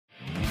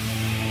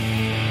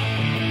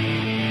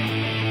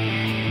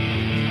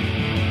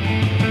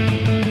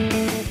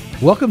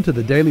Welcome to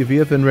the Daily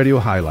VFN Radio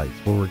Highlights,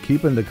 where we're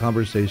keeping the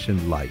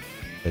conversation light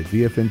at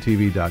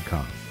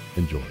VFNTV.com.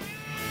 Enjoy.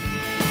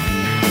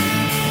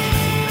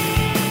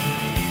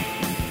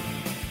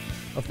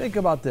 Well, think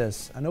about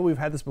this. I know we've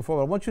had this before,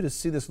 but I want you to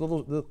see this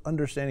little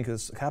understanding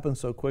because it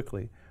happens so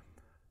quickly.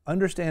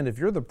 Understand, if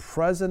you're the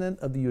President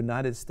of the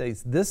United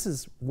States, this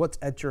is what's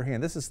at your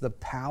hand. This is the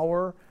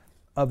power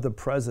of the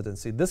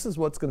presidency. This is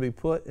what's going to be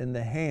put in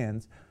the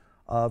hands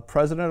of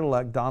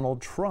President-elect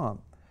Donald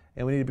Trump.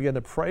 And we need to begin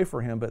to pray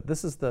for him, but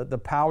this is the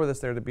power that's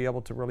there to be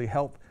able to really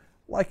help,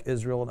 like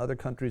Israel and other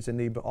countries in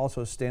need, but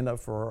also stand up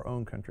for our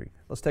own country.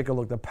 Let's take a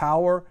look. The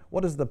power,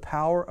 what is the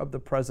power of the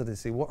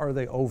presidency? What are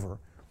they over?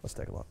 Let's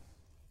take a look.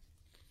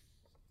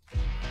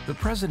 The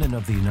President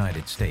of the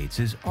United States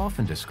is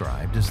often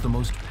described as the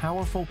most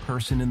powerful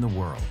person in the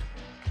world.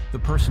 The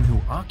person who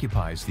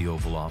occupies the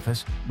Oval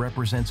Office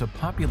represents a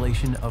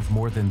population of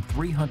more than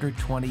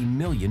 320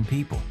 million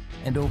people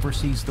and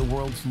oversees the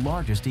world's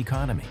largest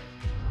economy.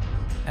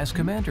 As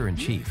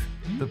Commander-in-Chief,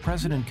 the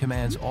President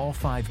commands all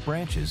 5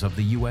 branches of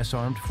the U.S.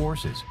 Armed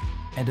Forces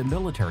and a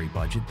military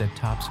budget that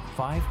tops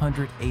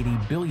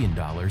 $580 billion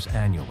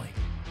annually.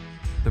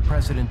 The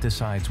President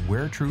decides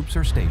where troops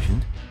are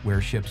stationed, where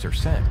ships are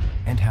sent,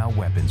 and how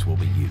weapons will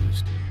be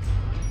used.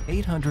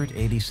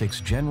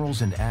 886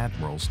 generals and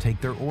admirals take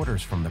their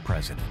orders from the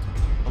President,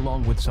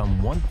 along with some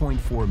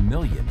 1.4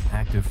 million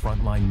active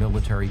frontline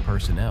military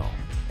personnel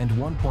and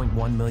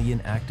 1.1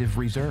 million active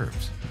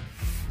reserves.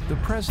 The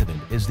President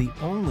is the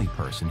only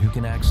person who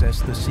can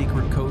access the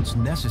secret codes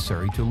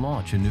necessary to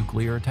launch a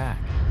nuclear attack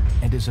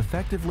and is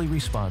effectively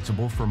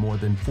responsible for more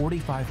than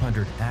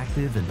 4,500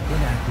 active and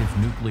inactive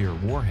nuclear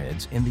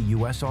warheads in the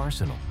U.S.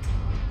 arsenal.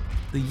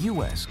 The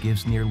U.S.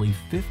 gives nearly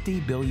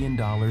 $50 billion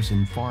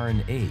in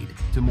foreign aid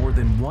to more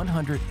than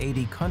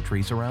 180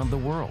 countries around the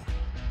world.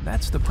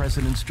 That's the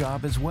President's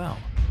job as well.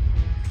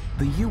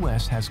 The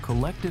U.S. has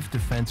collective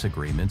defense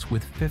agreements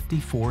with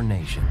 54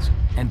 nations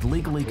and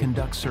legally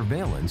conducts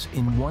surveillance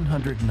in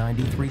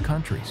 193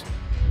 countries.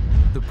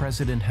 The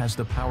President has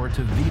the power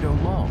to veto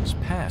laws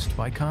passed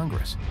by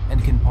Congress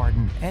and can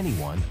pardon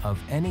anyone of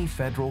any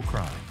federal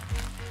crime,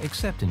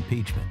 except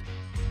impeachment.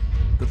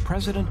 The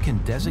President can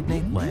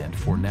designate land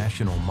for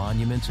national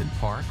monuments and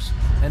parks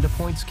and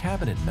appoints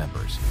cabinet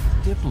members,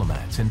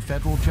 diplomats, and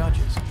federal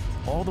judges,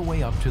 all the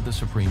way up to the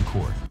Supreme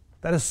Court.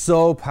 That is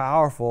so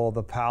powerful,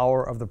 the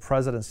power of the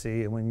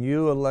presidency. And when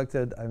you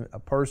elected a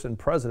person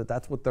president,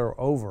 that's what they're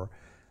over.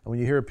 And when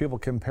you hear people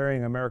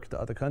comparing America to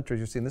other countries,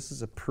 you're seeing this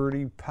is a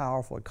pretty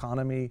powerful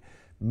economy,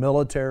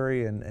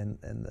 military, and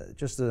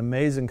just an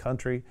amazing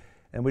country.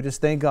 And we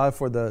just thank God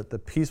for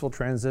the peaceful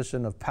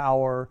transition of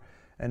power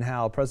and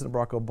how President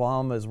Barack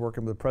Obama is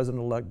working with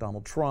President-elect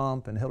Donald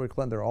Trump and Hillary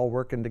Clinton. They're all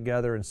working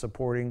together and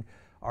supporting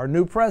our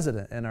new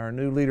president and our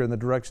new leader in the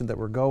direction that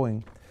we're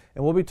going.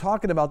 And we'll be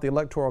talking about the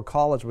Electoral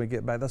College when we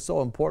get back. That's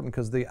so important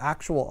because the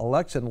actual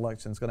election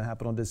is going to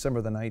happen on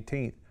December the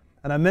 19th.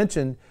 And I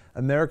mentioned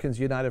Americans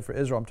United for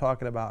Israel.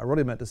 I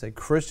really meant to say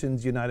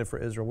Christians United for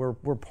Israel.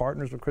 We're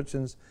partners with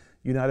Christians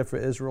United for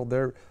Israel.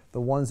 They're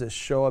the ones that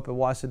show up in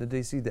Washington,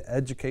 D.C. to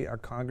educate our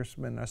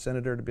congressmen and our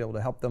senator to be able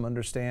to help them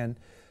understand,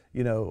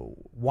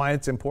 why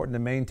it's important to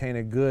maintain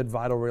a good,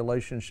 vital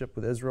relationship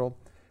with Israel.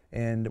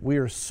 And we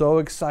are so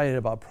excited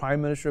about Prime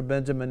Minister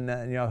Benjamin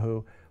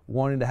Netanyahu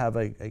wanting to have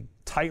a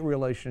tight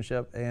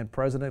relationship and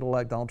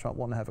President-elect Donald Trump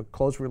wanting to have a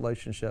close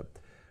relationship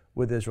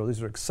with Israel.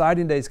 These are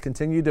exciting days.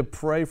 Continue to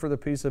pray for the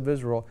peace of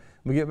Israel.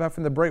 When we get back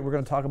from the break, we're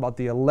going to talk about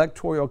the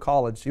Electoral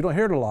College. You don't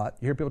hear it a lot.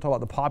 You hear people talk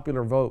about the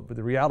popular vote, but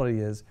the reality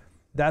is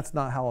that's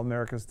not how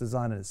America's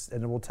designed it,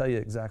 and we'll tell you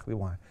exactly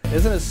why.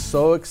 Isn't it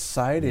so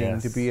exciting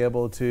to be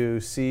able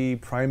to see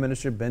Prime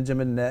Minister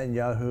Benjamin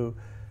Netanyahu,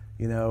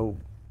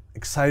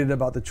 excited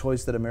about the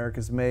choice that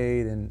America's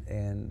made,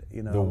 and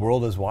the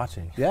world is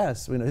watching.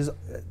 Yes,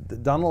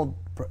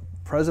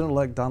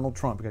 President-elect Donald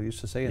Trump. I got used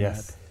to saying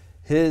that.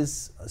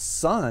 His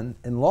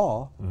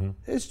son-in-law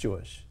is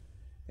Jewish,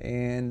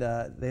 and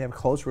they have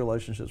close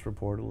relationships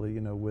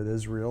reportedly, with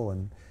Israel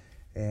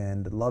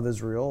and love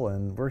Israel,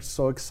 and we're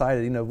so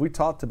excited. We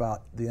talked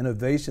about the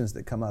innovations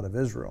that come out of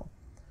Israel,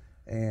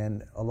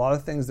 and a lot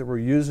of things that we're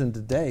using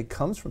today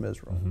comes from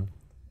Israel.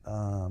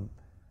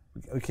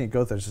 We can't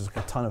go through. There's just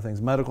a ton of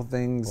things, medical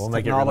things, we'll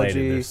technology. Make it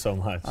related. There's so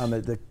much.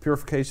 The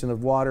purification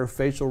of water,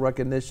 facial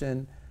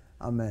recognition.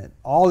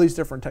 All these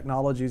different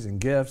technologies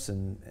and gifts,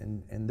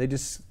 and they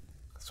just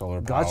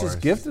solar God powers, just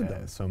gifted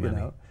them. So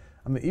many.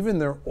 Even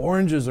their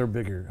oranges are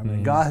bigger.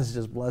 God is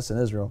just blessing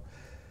Israel.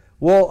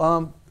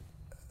 Well,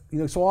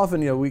 so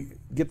often we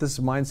get this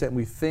mindset and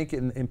we think,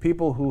 and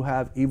people who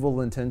have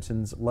evil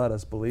intentions let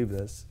us believe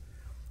this,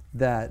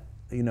 that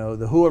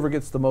whoever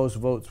gets the most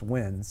votes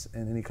wins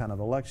in any kind of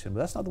election.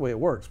 But that's not the way it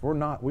works.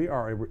 We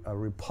are a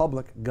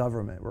republic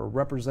government. We're a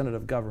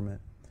representative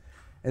government.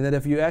 And that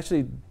if you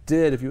actually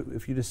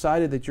if you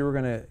decided that you were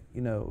going to,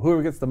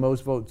 whoever gets the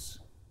most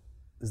votes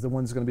is the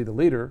one who's going to be the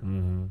leader,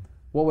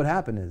 what would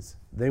happen is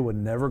they would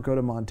never go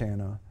to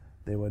Montana.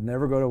 They would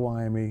never go to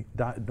Wyoming,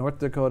 North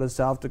Dakota,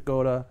 South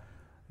Dakota,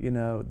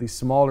 these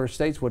smaller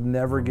states would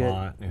never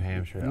Vermont, New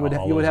Hampshire.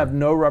 you would have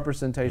no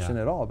representation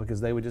at all,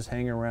 because they would just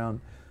hang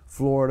around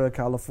Florida,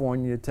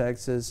 California,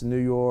 Texas, New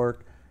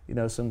York,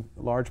 some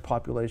large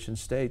population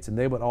states, and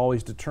they would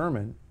always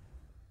determine.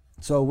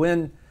 So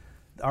when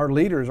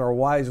our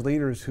wise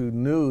leaders who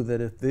knew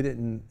that if we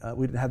didn't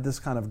have this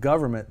kind of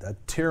government, a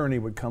tyranny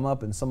would come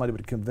up and somebody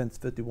would convince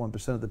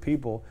 51% of the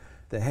people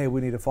that, hey,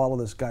 we need to follow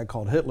this guy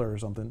called Hitler or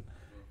something.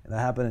 And that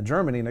happened in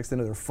Germany. Next thing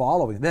you know, they're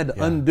following. They had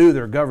to undo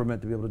their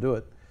government to be able to do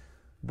it.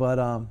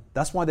 But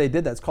that's why they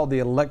did that. It's called the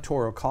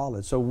Electoral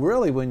College. So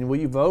really, when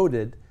we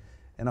voted,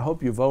 and I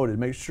hope you voted,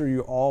 make sure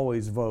you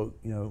always vote.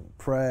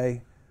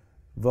 Pray,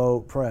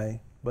 vote,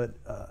 pray. But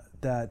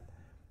that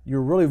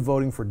you're really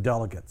voting for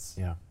delegates.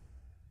 Yeah.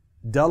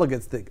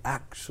 Delegates that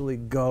actually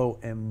go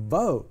and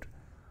vote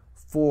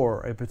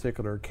for a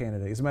particular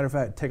candidate. As a matter of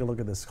fact, take a look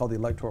at this. It's called the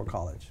Electoral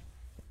College.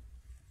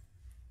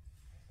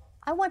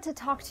 I want to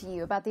talk to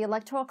you about the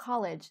Electoral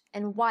College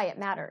and why it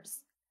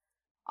matters.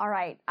 All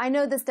right, I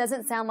know this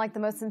doesn't sound like the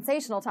most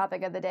sensational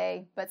topic of the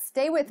day, but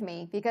stay with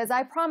me because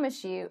I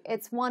promise you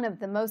it's one of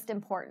the most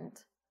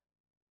important.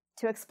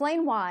 To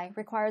explain why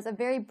requires a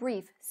very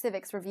brief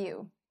civics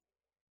review.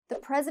 The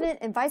President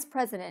and Vice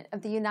President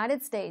of the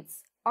United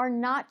States are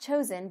not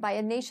chosen by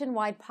a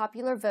nationwide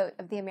popular vote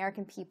of the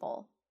American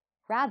people.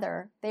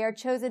 Rather, they are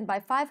chosen by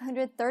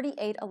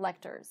 538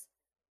 electors.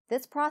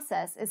 This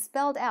process is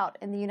spelled out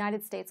in the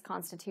United States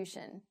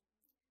Constitution.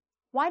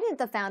 Why didn't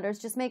the founders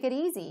just make it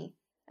easy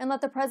and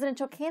let the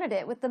presidential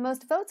candidate with the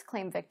most votes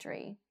claim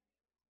victory?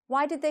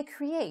 Why did they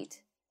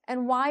create,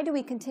 and why do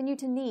we continue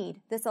to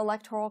need this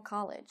Electoral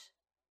College?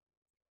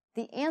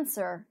 The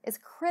answer is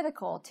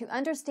critical to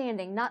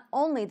understanding not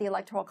only the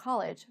Electoral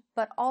College,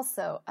 but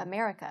also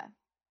America.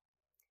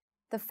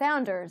 The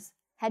founders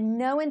had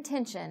no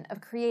intention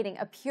of creating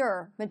a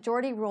pure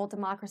majority-rule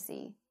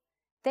democracy.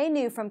 They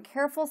knew from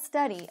careful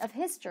study of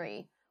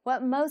history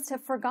what most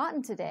have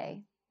forgotten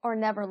today or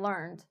never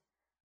learned.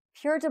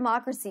 Pure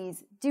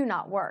democracies do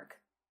not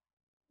work.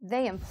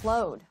 They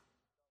implode.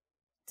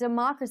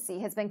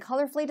 Democracy has been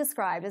colorfully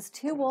described as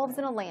two wolves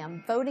and a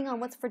lamb voting on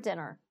what's for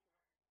dinner.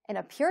 In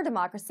a pure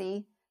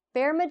democracy,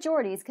 bare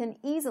majorities can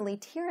easily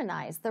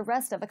tyrannize the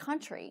rest of a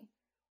country.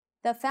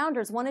 The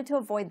founders wanted to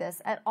avoid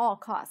this at all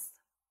costs.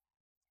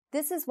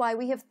 This is why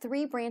we have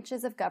three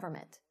branches of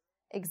government: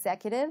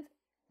 executive,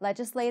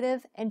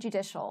 legislative, and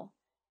judicial.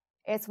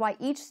 It's why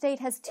each state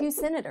has 2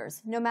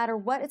 senators, no matter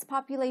what its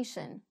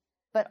population,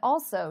 but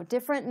also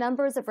different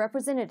numbers of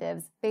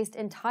representatives based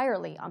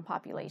entirely on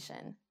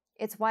population.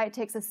 It's why it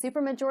takes a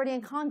supermajority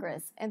in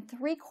Congress and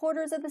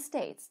 3/4 of the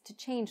states to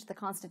change the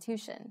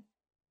Constitution.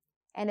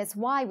 And it's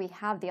why we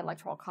have the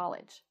Electoral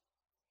College.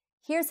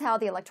 Here's how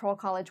the Electoral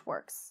College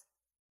works.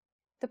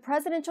 The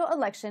presidential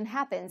election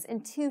happens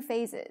in 2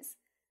 phases.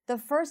 The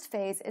first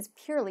phase is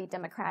purely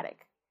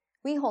democratic.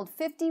 We hold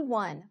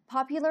 51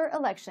 popular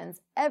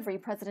elections every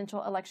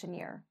presidential election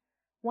year,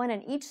 1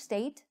 in each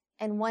state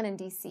and 1 in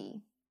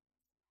D.C.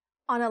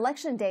 On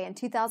Election Day in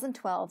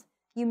 2012,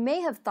 you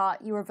may have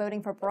thought you were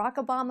voting for Barack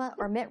Obama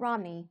or Mitt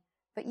Romney,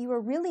 but you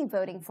were really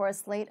voting for a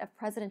slate of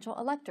presidential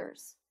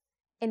electors.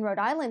 In Rhode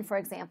Island, for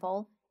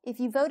example, if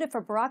you voted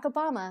for Barack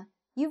Obama,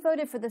 you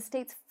voted for the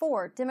state's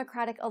 4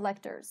 Democratic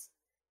electors.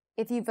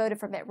 If you voted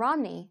for Mitt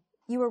Romney,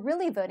 you were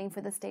really voting for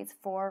the state's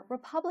 4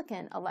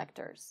 Republican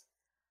electors.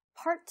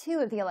 Part 2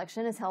 of the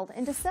election is held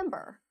in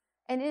December,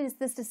 and it is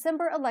this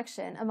December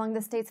election among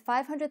the state's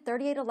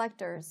 538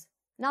 electors,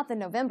 not the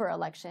November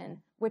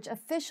election, which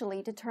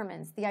officially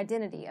determines the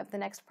identity of the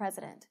next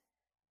president.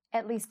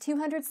 At least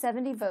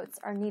 270 votes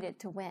are needed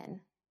to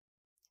win.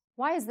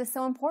 Why is this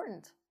so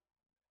important?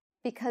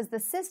 Because the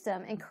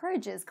system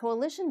encourages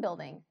coalition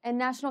building and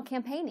national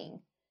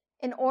campaigning.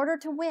 In order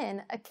to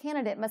win, a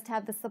candidate must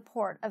have the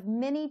support of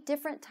many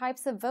different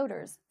types of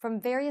voters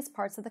from various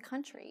parts of the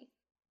country.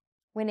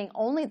 Winning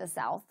only the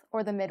South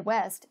or the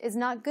Midwest is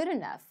not good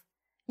enough.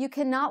 You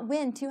cannot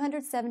win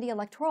 270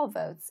 electoral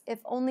votes if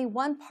only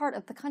one part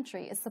of the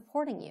country is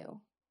supporting you.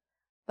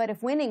 But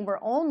if winning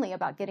were only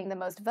about getting the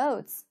most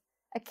votes,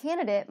 a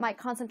candidate might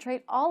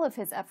concentrate all of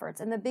his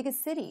efforts in the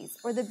biggest cities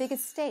or the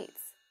biggest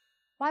states.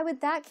 Why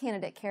would that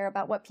candidate care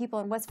about what people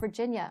in West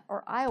Virginia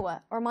or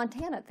Iowa or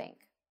Montana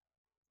think?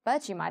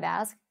 But you might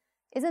ask,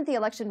 isn't the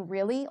election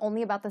really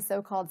only about the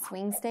so-called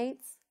swing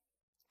states?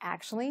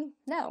 Actually,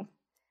 no.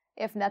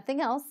 If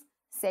nothing else,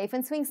 safe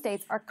and swing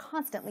states are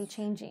constantly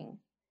changing.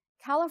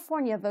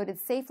 California voted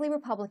safely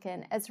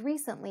Republican as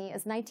recently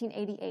as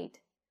 1988.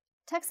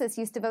 Texas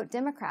used to vote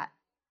Democrat.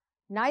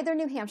 Neither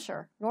New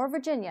Hampshire nor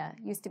Virginia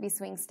used to be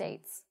swing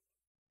states.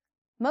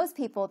 Most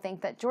people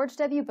think that George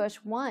W. Bush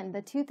won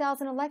the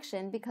 2000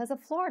 election because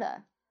of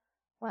Florida.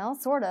 Well,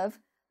 sort of,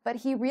 but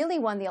he really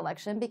won the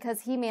election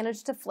because he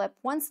managed to flip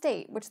one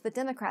state which the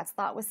Democrats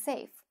thought was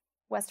safe,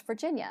 West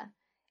Virginia.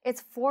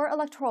 Its 4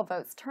 electoral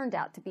votes turned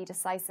out to be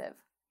decisive.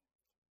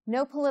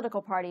 No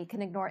political party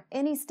can ignore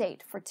any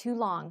state for too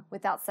long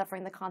without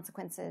suffering the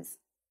consequences.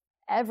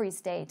 Every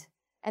state,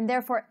 and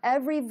therefore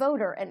every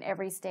voter in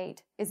every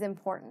state, is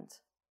important.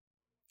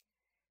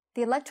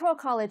 The Electoral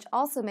College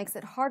also makes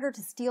it harder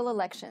to steal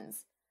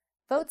elections.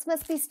 Votes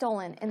must be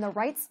stolen in the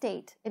right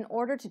state in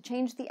order to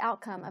change the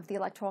outcome of the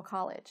Electoral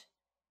College.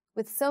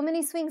 With so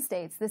many swing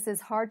states, this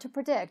is hard to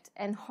predict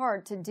and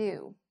hard to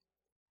do.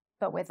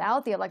 But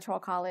without the Electoral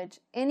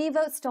College, any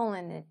vote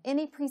stolen in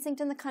any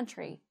precinct in the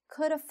country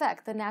could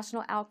affect the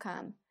national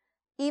outcome,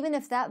 even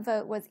if that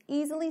vote was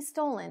easily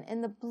stolen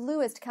in the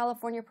bluest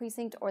California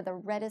precinct or the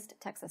reddest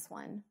Texas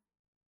one.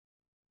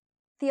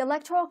 The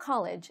Electoral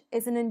College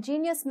is an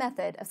ingenious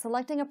method of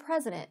selecting a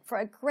president for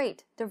a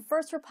great,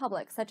 diverse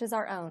republic such as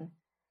our own.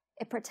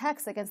 It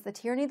protects against the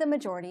tyranny of the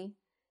majority,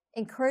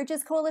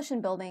 encourages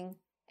coalition building,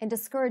 and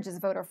discourages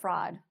voter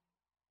fraud.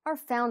 Our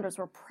founders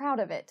were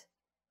proud of it.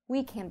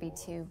 We can be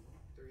too.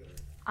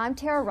 I'm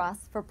Tara Ross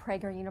for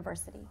Prager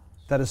University.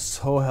 That is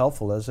so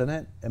helpful, isn't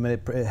it? I mean,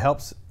 it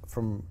helps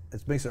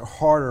it makes it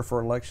harder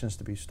for elections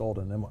to be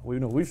stolen. And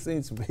we've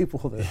seen some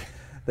people that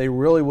they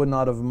really would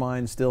not have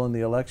minded stealing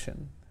the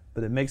election,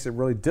 but it makes it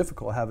really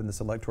difficult having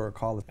this Electoral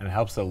College. And it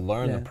helps to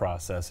learn the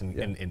process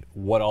and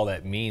what all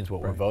that means,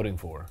 what we're voting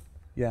for.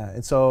 Yeah,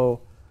 and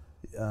so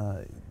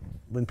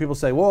when people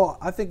say, well,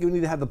 I think you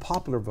need to have the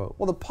popular vote.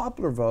 Well, the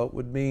popular vote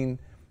would mean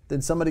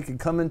that somebody could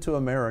come into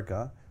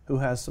America who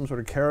has some sort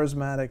of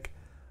charismatic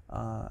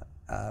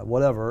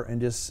whatever and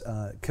just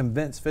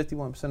convince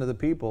 51% of the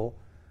people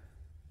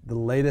the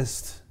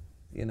latest,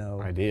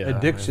 idea,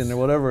 addiction or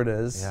whatever it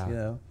is,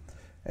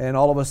 and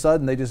all of a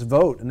sudden they just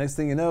vote. And next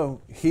thing you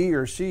know, he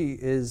or she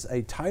is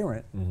a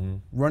tyrant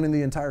running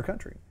the entire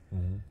country.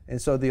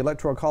 And so the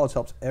Electoral College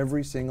helps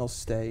every single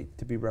state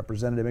to be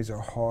represented. It makes it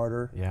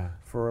harder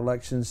for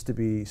elections to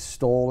be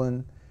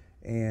stolen.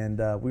 And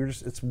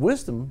it's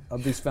wisdom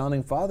of these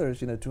founding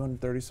fathers,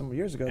 230 some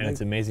years ago. And it's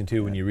amazing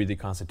too when you read the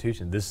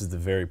Constitution, this is the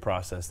very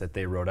process that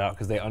they wrote out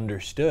because they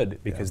understood,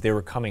 because they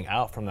were coming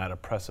out from that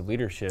oppressive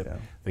leadership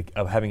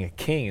of having a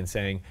king and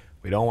saying,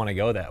 we don't want to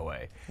go that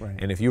way. Right.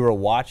 And if you were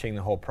watching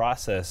the whole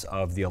process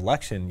of the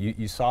election,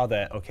 you saw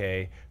that,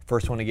 okay,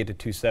 first one to get to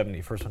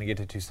 270, first one to get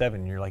to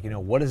 270, and you're like,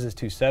 what is this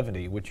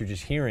 270? What you're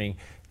just hearing,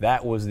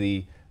 that was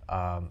the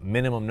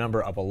minimum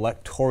number of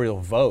electoral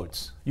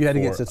votes. You had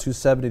to get to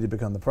 270 to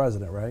become the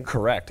president, right?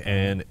 Correct.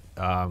 And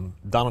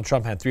Donald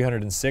Trump had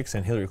 306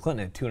 and Hillary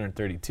Clinton had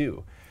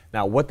 232.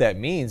 Now, what that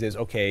means is,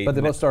 okay. But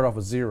they both start off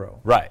with 0.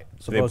 Right.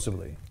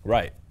 Supposedly.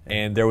 Right.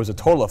 And there was a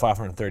total of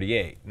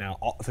 538. Now,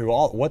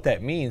 what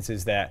that means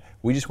is that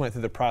we just went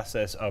through the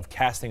process of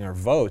casting our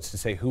votes to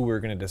say who we're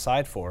going to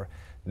decide for.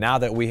 Now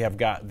that we have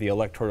got the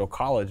Electoral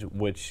College,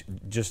 which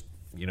just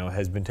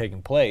has been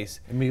taking place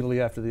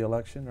immediately after the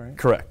election, right?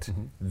 Correct.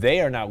 They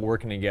are now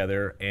working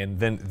together, and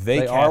then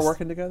they are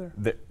working together.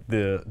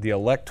 The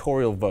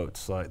electoral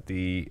votes, like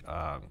the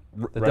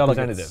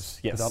representatives.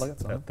 Yes. The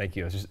delegates. Thank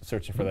you. I was just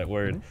searching for that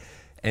word.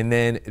 And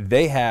then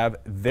they have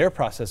their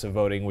process of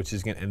voting, which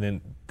is and then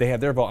they have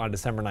their vote on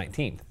December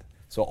 19th.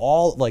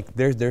 So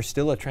there's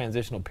still a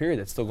transitional period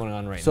that's still going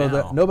on right now.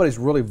 So nobody's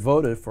really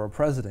voted for a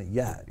president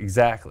yet.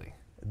 Exactly.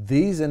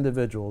 These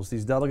individuals,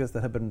 these delegates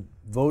that have been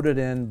voted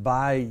in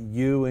by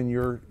you and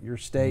your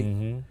state,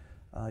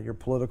 your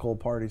political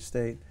party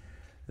state,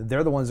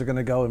 they're the ones that are going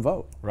to go and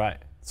vote. Right.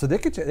 So they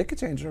could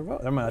change their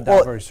vote. I mean, I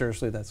doubt very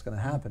seriously that's going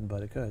to happen,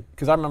 but it could.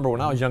 Because I remember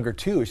when I was younger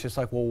too, it's just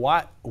like,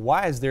 well,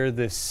 why is there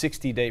this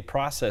 60-day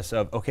process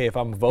of, okay, if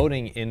I'm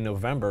voting in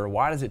November,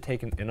 why does it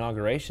take an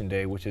Inauguration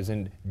Day, which is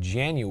in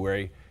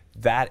January?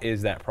 That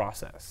is that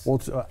process.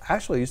 Well,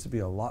 actually, it used to be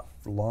a lot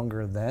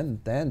longer than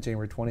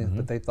January 20th,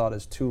 but they thought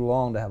it's too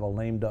long to have a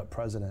lamed up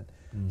president.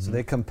 So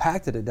they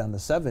compacted it down to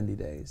 70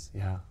 days.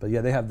 Yeah. But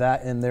yeah, they have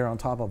that in there on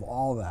top of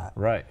all that.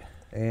 Right.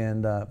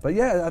 And but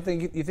yeah, I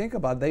think you think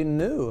about it, they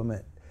knew.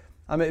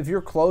 I mean, if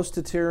you're close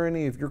to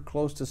tyranny, if you're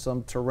close to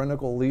some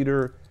tyrannical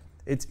leader,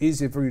 it's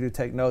easy for you to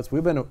take notes.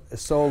 We've been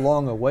so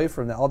long away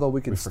from that, although we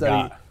can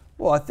study. Forgot.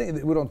 Well, I think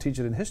that we don't teach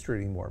it in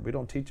history anymore. We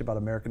don't teach about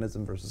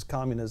Americanism versus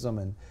communism,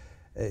 and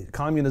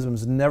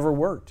communism's never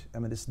worked. I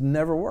mean, it's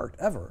never worked,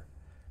 ever.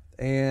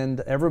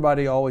 And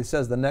everybody always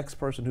says the next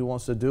person who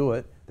wants to do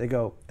it,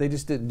 they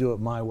just didn't do it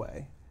my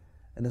way.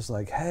 And it's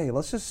like, hey,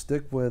 let's just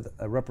stick with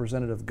a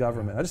representative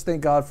government. I just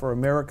thank God for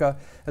America.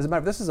 As a matter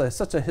of fact, this is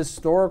such a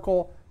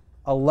historical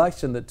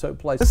election that took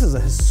place. This is a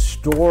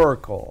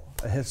historical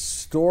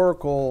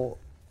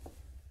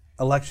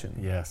election.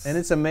 Yes. And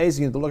it's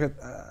amazing to look at,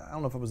 I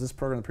don't know if it was this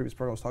program, the previous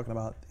program I was talking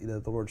about,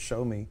 the word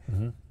show me,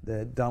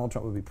 that Donald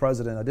Trump would be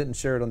president. I didn't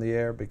share it on the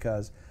air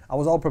because I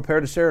was all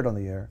prepared to share it on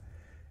the air.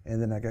 And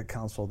then I got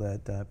counsel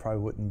that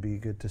probably wouldn't be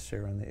good to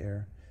share on the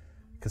air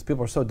because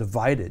people are so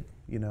divided,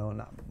 we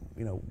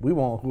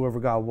want whoever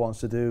God wants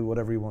to do,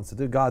 whatever he wants to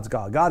do. God's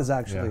God. God is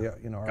actually, our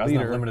God's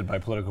leader. not limited by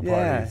political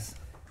parties.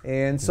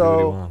 And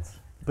so,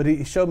 but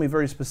he showed me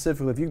very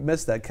specifically, if you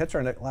missed that, catch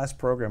our last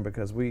program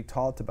because we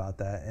talked about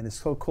that. And it's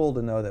so cool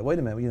to know that, wait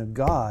a minute,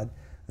 God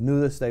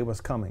knew this day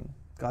was coming.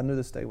 God knew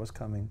this day was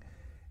coming.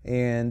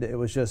 And it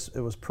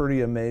was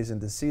pretty amazing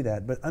to see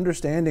that. But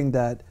understanding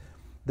that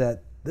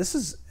this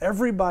is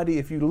everybody,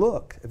 if you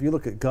look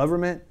at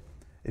government,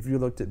 if you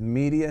looked at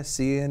media,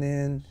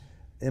 CNN,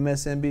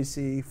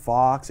 MSNBC,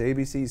 Fox,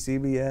 ABC,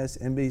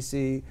 CBS,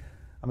 NBC.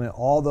 I mean,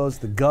 all those,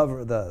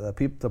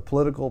 the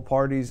political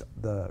parties,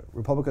 the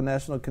Republican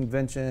National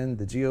Convention,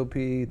 the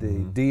GOP, the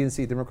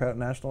DNC, Democratic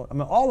National, I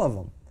mean, all of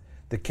them.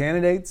 The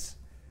candidates,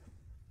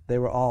 they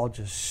were all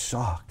just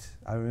shocked.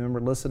 I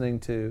remember listening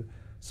to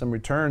some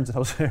returns, and I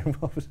was hearing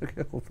what was a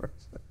good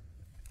person.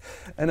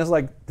 And it's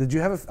like, I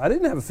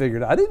didn't have it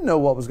figured out. I didn't know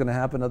what was going to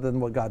happen other than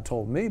what God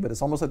told me, but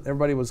it's almost like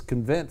everybody was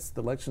convinced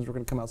the elections were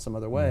going to come out some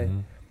other way.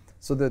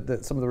 So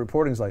that some of the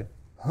reporting is like,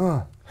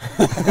 huh.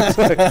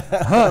 Like,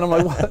 huh. And I'm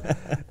like, what?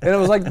 And it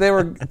was like they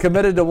were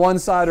committed to one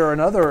side or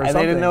another or and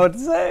something. they didn't know what to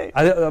say.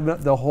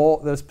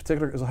 This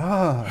particular, it was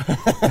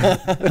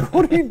like,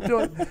 what are you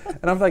doing?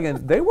 And I'm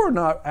thinking, they were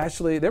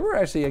actually,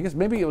 I guess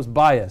maybe it was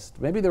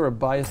biased. Maybe they were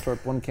biased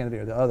toward one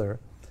candidate or the other.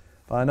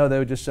 But I know they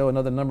would just show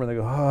another number and they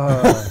go,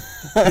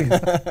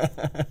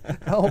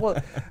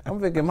 I'm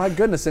thinking, my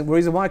goodness, and the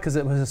reason why, because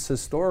it was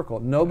historical.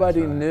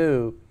 Nobody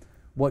knew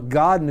what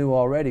God knew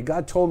already.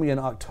 God told me in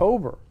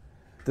October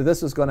that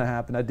this was going to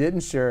happen. I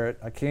didn't share it.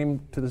 I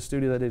came to the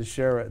studio, I didn't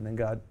share it, and then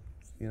God,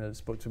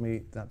 spoke to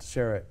me not to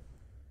share it.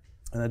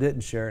 And I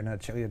didn't share it, and I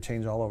had to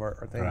change all of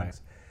our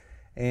things.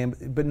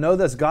 Right. But know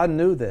this, God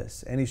knew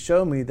this, and He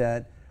showed me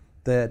that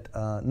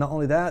not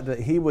only that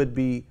He would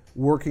be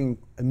working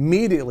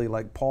immediately,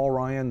 like Paul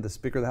Ryan, the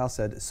Speaker of the House,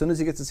 said, as soon as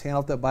he gets his hand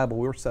off that Bible,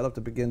 we're set up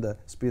to begin to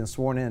be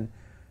sworn in,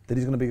 that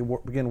He's going to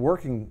begin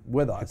working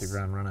with us. Hit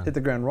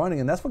the ground running.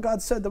 And that's what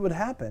God said that would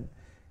happen.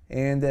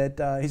 And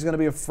that He's going to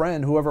be a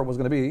friend, whoever it was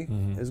going to be,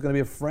 is going to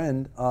be a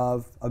friend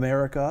of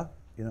America.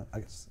 I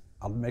guess,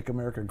 I'll make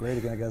America great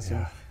again, I guess.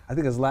 Yeah. I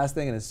think his last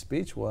thing in his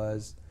speech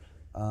was,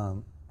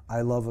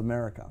 I love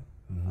America.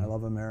 I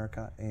love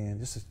America. And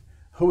just,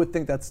 who would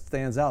think that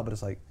stands out? But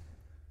it's like,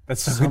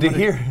 that's so good to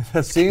hear.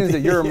 It seems that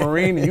you're a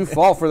Marine and you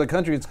fought for the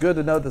country. It's good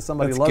to know that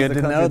somebody loves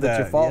the country that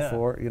you fought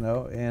for,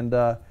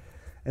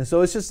 And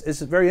so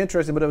it's very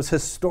interesting, but it was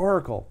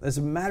historical. As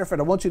a matter of fact,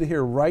 I want you to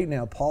hear right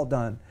now Paul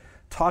Dunn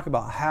talk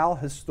about how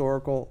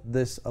historical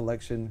this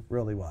election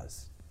really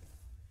was.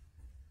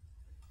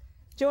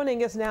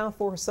 Joining us now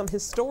for some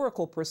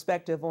historical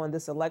perspective on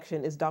this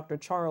election is Dr.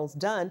 Charles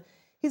Dunn.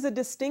 He's a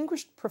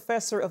distinguished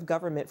professor of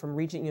government from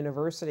Regent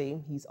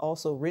University. He's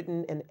also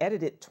written and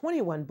edited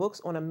 21 books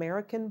on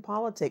American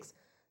politics.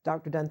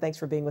 Dr. Dunn, thanks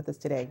for being with us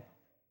today.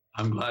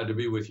 I'm glad to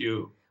be with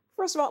you.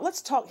 First of all,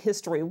 let's talk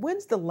history.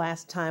 When's the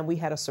last time we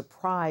had a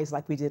surprise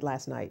like we did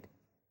last night?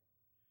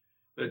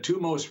 The two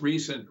most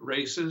recent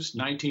races,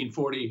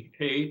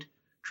 1948,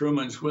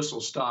 Truman's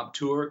whistle-stop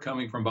tour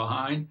coming from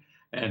behind,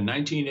 and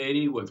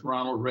 1980 with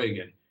Ronald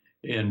Reagan.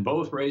 In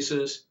both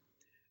races,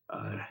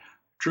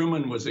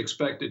 Truman was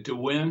expected to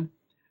win.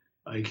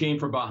 He came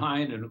from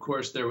behind, and of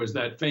course there was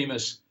that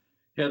famous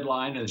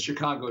headline in the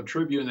Chicago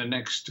Tribune the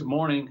next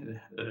morning,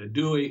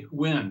 Dewey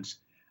wins,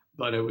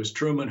 but it was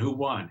Truman who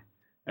won.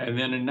 And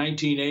then in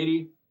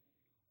 1980,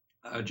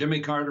 Jimmy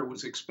Carter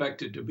was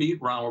expected to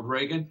beat Ronald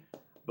Reagan,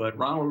 but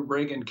Ronald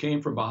Reagan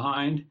came from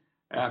behind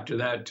after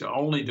that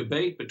only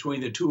debate between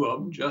the two of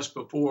them just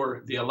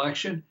before the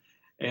election,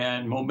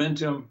 and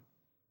momentum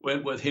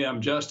went with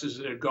him just as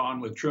it had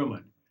gone with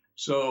Truman.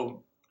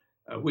 So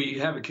we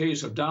have a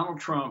case of Donald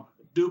Trump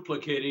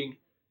duplicating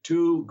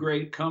two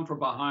great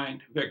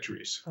come-from-behind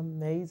victories.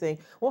 Amazing.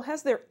 Well,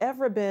 has there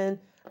ever been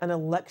an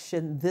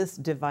election this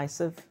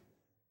divisive?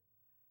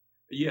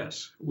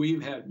 Yes,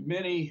 we've had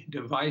many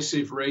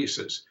divisive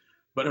races,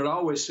 but it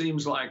always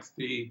seems like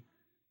the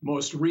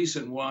most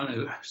recent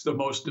one is the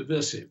most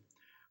divisive.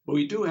 But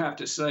we do have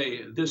to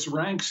say this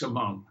ranks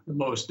among the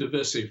most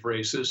divisive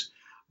races.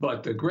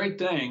 But the great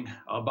thing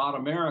about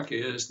America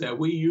is that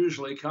we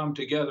usually come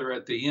together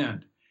at the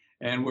end.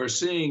 And we're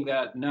seeing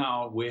that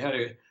now. We had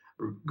a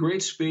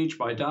great speech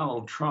by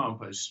Donald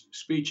Trump, a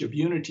speech of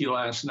unity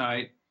last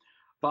night,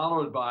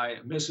 followed by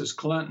Mrs.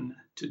 Clinton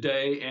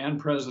today and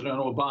President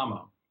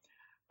Obama.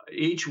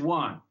 Each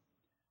one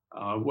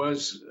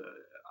was,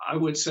 I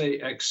would say,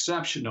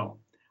 exceptional,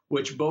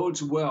 which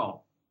bodes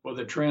well for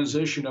the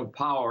transition of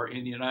power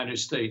in the United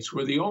States.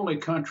 We're the only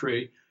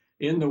country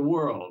in the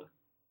world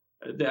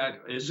that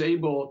is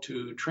able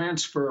to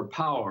transfer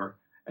power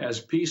as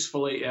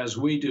peacefully as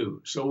we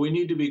do. So we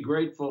need to be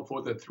grateful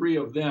for the three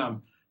of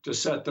them to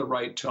set the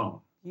right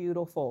tone.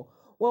 Beautiful.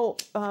 Well,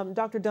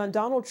 Dr. Dunn,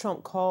 Donald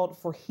Trump called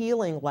for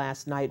healing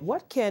last night.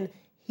 What can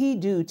he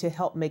do to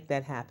help make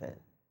that happen?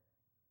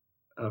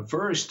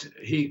 First,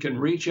 he can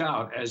reach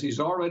out, as he's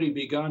already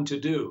begun to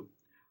do,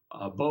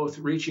 both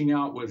reaching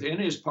out within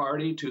his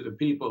party to the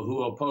people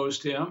who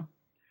opposed him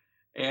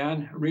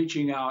and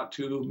reaching out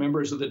to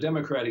members of the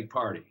Democratic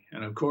Party.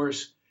 And of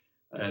course,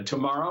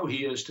 tomorrow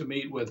he is to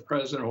meet with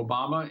President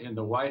Obama in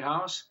the White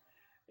House,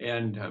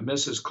 and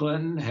Mrs.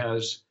 Clinton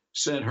has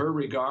sent her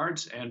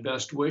regards and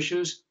best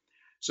wishes.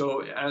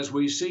 So as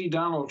we see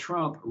Donald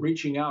Trump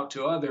reaching out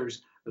to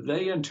others,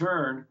 they in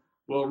turn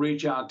will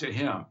reach out to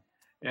him.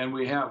 And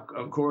we have,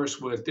 of course,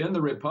 within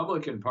the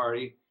Republican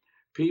Party,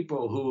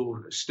 people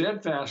who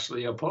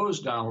steadfastly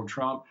opposed Donald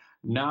Trump.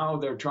 Now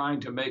they're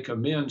trying to make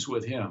amends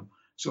with him.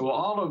 So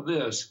all of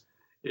this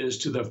is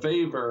to the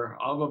favor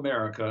of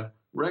America,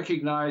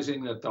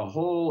 recognizing that the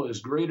whole is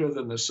greater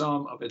than the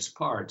sum of its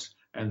parts.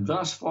 And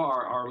thus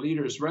far, our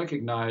leaders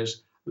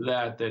recognize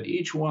that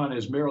each one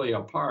is merely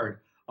a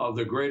part of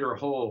the greater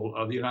whole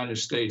of the United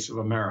States of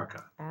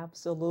America.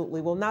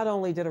 Absolutely. Well, not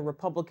only did a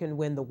Republican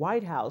win the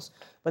White House,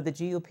 but the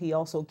GOP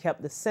also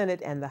kept the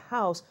Senate and the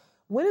House.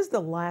 When is the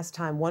last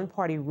time one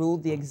party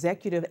ruled the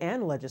executive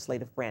and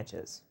legislative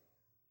branches?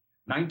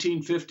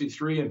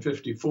 1953 and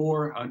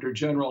 54 under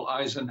General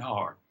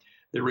Eisenhower.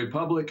 The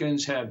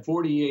Republicans had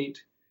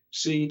 48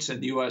 seats in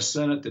the U.S.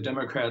 Senate. The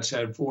Democrats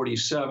had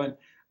 47.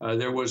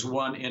 There was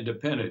one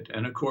independent.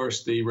 And of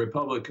course, the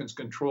Republicans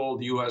controlled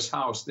the U.S.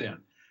 House then.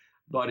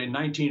 But in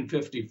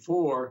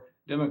 1954,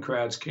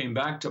 Democrats came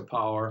back to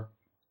power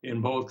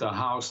in both the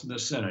House and the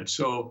Senate.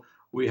 So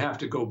we have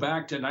to go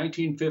back to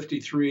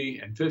 1953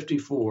 and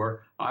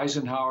 54,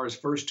 Eisenhower's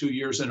first 2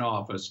 years in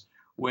office,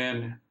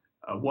 when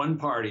one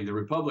party, the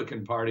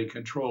Republican Party,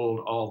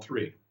 controlled all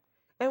three.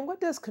 And what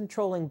does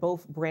controlling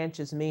both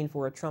branches mean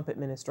for a Trump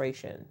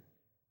administration?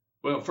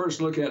 Well,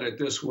 first look at it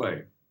this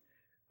way.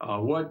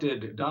 What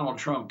did Donald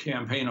Trump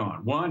campaign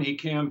on? One, he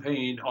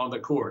campaigned on the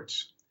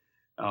courts,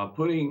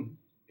 putting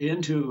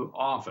into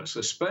office,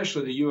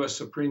 especially the U.S.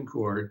 Supreme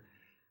Court,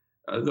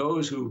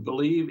 those who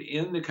believe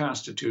in the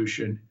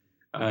Constitution,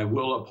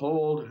 will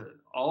uphold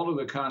all of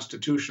the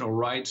constitutional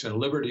rights and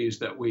liberties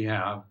that we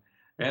have.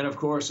 And of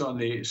course,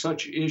 on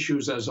such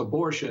issues as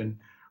abortion,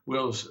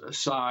 will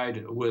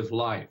side with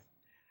life.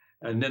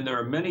 And then there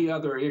are many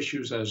other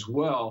issues as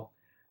well.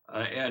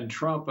 And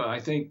Trump, I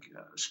think,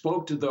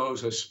 spoke to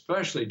those,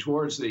 especially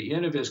towards the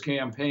end of his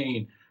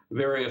campaign,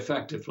 very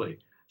effectively.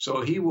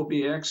 So he will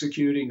be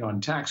executing on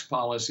tax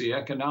policy,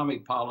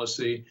 economic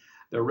policy,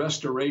 the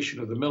restoration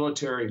of the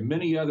military,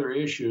 many other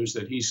issues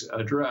that he's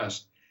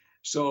addressed.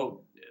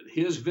 So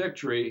his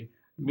victory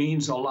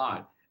means a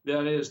lot.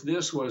 That is,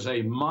 this was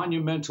a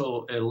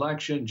monumental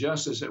election,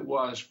 just as it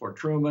was for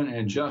Truman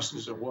and just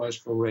as it was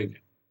for Reagan.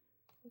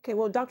 Okay,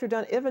 well, Dr.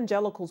 Dunn,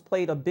 evangelicals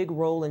played a big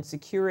role in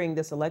securing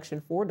this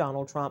election for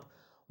Donald Trump.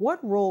 What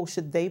role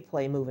should they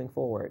play moving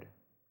forward?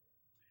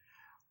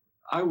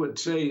 I would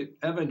say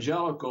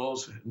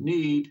evangelicals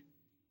need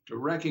to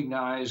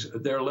recognize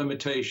their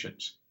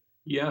limitations.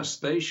 Yes,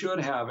 they should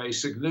have a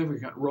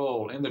significant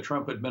role in the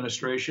Trump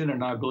administration,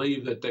 and I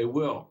believe that they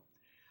will.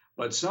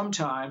 But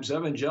sometimes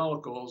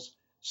evangelicals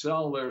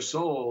sell their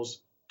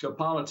souls to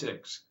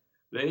politics.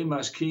 They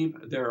must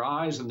keep their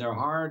eyes and their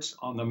hearts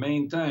on the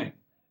main thing,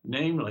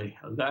 namely,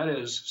 that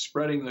is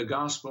spreading the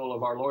gospel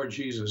of our Lord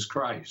Jesus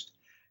Christ.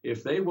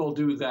 If they will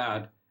do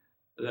that,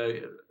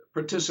 the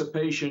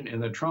participation in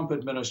the Trump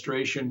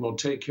administration will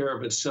take care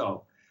of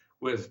itself.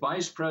 With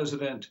Vice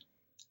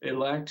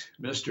President-elect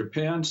Mr.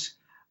 Pence,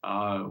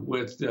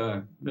 with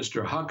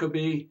Mr.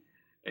 Huckabee,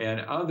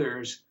 and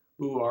others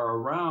who are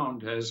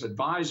around as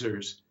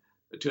advisors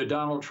to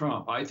Donald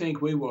Trump, I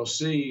think we will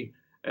see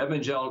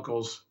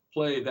evangelicals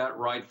play that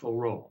rightful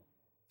role.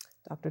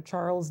 Dr.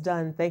 Charles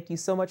Dunn, thank you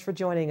so much for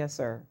joining us,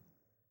 sir.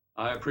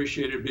 I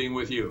appreciated being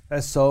with you.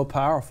 That's so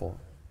powerful.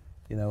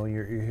 You know,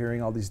 you're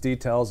hearing all these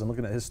details and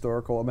looking at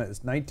historical. I mean,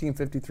 it's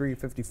 1953,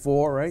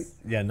 54, right?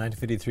 Yeah,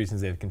 1953,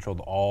 since they've controlled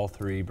all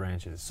three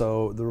branches.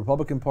 So the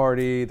Republican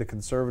Party, the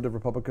conservative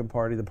Republican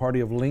Party, the party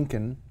of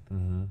Lincoln,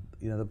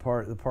 you know,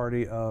 the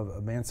party of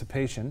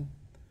emancipation,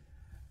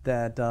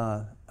 that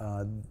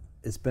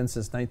it's been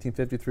since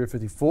 1953 or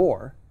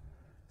 54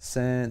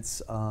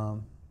 since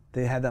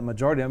they had that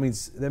majority.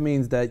 That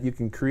means that you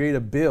can create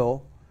a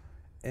bill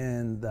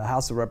in the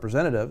House of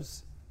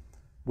Representatives,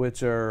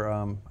 which are,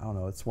 I don't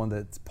know, it's one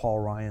that's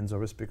Paul Ryan's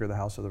over, Speaker of the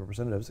House of the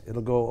Representatives.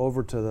 It'll go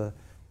over to the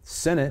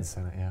Senate,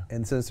 yeah.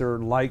 And since they're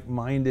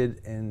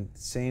like-minded and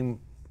same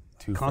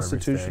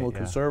constitutional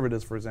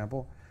conservatives, for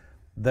example,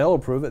 they'll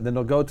approve it. Then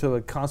they'll go to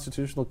a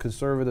constitutional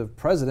conservative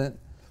president,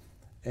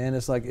 and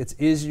it's like it's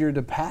easier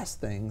to pass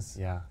things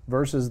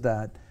versus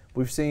that.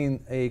 We've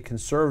seen a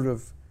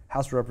conservative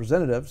House of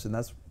Representatives, and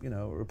that's, you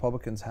know,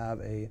 Republicans have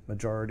a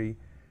majority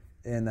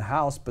in the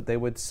House, but they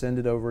would send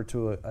it over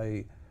to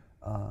a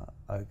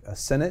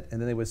Senate, and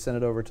then they would send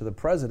it over to the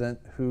president,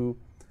 who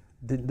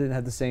didn't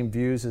have the same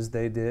views as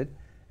they did,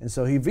 and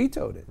so he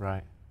vetoed it.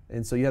 Right.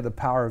 And so you have the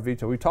power of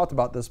veto. We've talked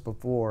about this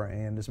before,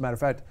 and as a matter of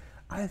fact,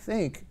 I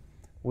think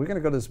we're going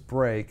to go to this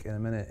break in a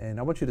minute, and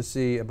I want you to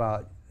see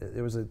about,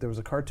 there was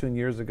a cartoon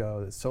years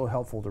ago that's so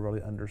helpful to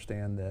really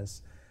understand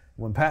this.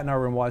 When Pat and I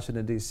were in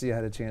Washington, D.C., I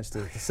had a chance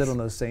to sit on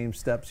those same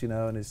steps, you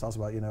know, and it talks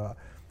about, you know,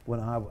 when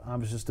I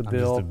was just a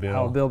bill,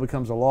 how a bill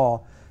becomes a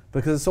law.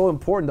 Because it's so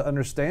important to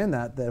understand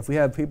that if we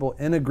have people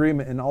in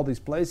agreement in all these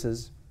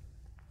places,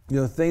 you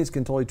know, things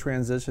can totally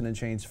transition and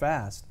change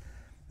fast.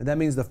 And that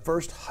means the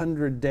first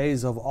 100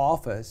 days of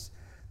office,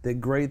 that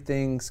great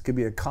things could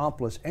be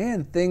accomplished,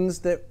 and things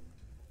that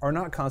are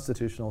not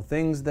constitutional,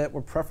 things that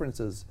were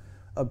preferences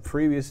of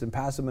previous and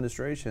past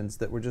administrations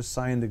that were just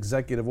signed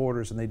executive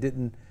orders and they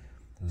didn't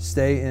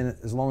stay in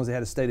as long as they had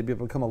to stay to be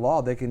able to become a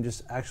law. They can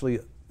just actually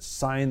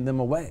sign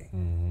them away.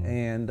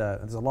 And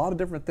there's a lot of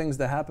different things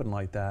that happen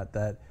like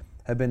that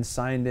have been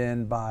signed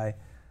in by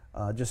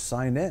just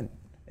signed in.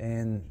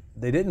 and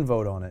they didn't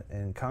vote on it.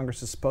 And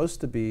Congress is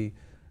supposed to be,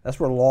 that's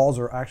where laws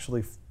are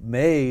actually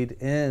made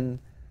in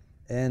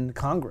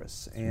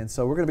Congress. And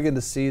so we're going to begin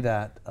to see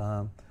that.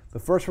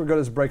 But first we're going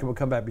to this break and we'll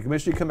come back.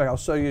 Make sure you come back. I'll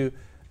show you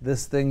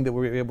this thing that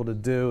we're able to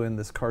do in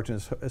this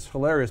cartoon. It's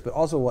hilarious, but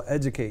also will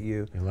educate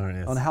you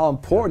on how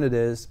important it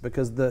is,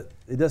 because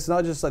it's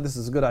not just like this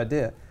is a good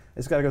idea.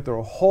 It's got to go through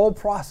a whole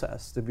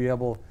process to be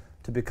able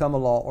to become a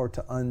law or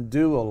to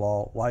undo a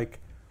law, like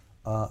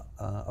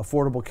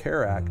Affordable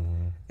Care Act.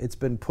 It's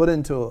been put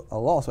into a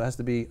law, so it has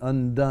to be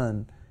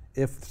undone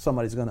if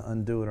somebody's going to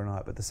undo it or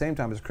not. But at the same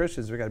time, as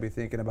Christians, we've got to be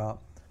thinking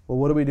about, well,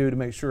 what do we do to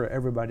make sure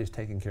everybody's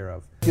taken care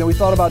of? You know, we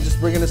thought about just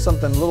bringing us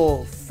something a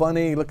little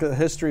funny, look at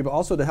history, but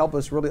also to help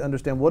us really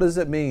understand what does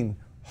it mean.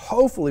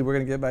 Hopefully, we're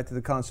going to get back to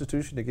the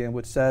Constitution again,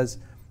 which says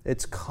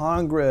it's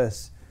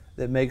Congress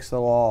that makes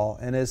the law,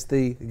 and it's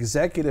the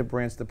executive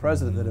branch, the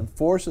president, that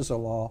enforces a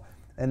law,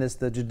 and it's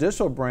the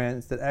judicial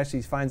branch that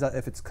actually finds out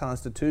if it's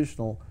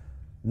constitutional,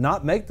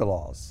 not make the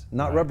laws,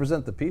 not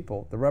represent the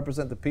people. The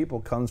represent the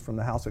people comes from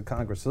the House of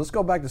Congress. So let's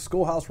go back to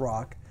Schoolhouse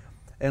Rock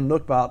and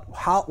look about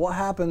what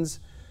happens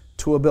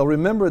to a bill.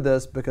 Remember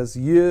this, because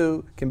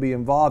you can be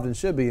involved and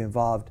should be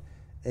involved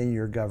in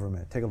your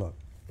government. Take a look.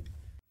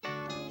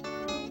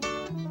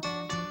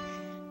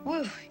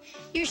 Woo,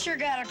 you sure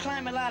gotta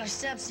climb a lot of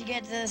steps to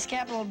get to this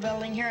Capitol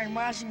building here in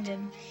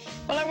Washington.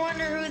 Well, I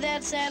wonder who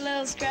that sad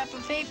little scrap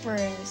of paper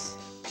is.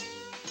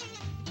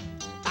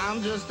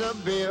 I'm just a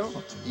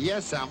bill,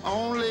 yes, I'm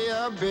only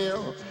a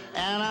bill,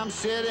 and I'm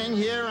sitting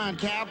here on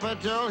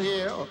Capitol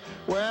Hill.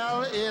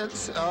 Well,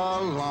 it's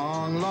a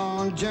long,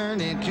 long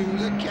journey to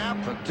the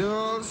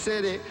capital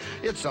city.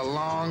 It's a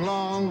long,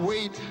 long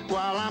wait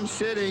while I'm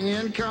sitting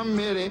in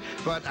committee,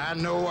 but I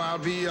know I'll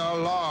be a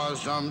law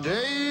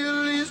someday.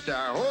 At least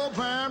I hope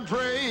and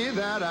pray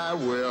that I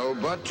will,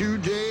 but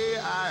today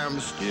I am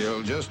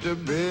still just a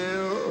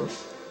bill.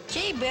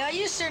 Gee, Bill,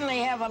 you certainly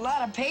have a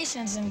lot of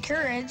patience and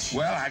courage.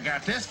 Well, I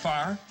got this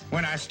far.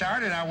 When I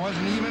started, I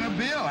wasn't even a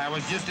bill. I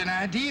was just an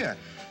idea.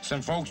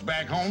 Some folks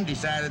back home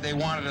decided they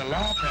wanted a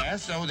law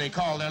passed, so they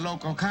called their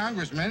local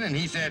congressman, and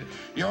he said,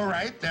 "You're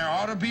right, there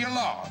ought to be a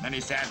law." Then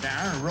he sat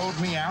down and wrote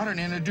me out and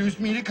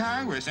introduced me to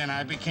Congress, and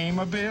I became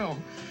a bill.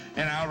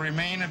 And I'll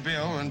remain a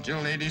bill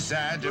until they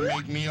decide to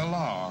make me a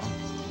law.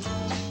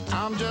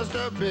 I'm just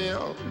a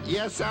bill,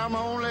 yes, I'm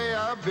only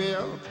a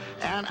bill,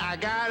 and I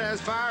got as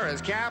far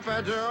as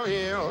Capitol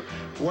Hill.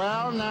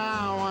 Well,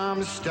 now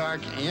I'm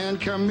stuck in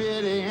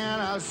committee,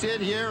 and I'll sit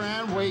here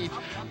and wait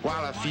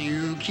while a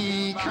few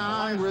key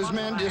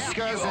congressmen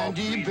discuss and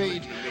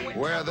debate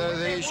whether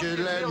they should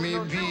let me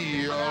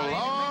be a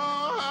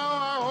law.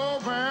 I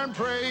hope and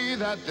pray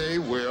that they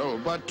will,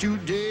 but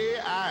today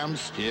I am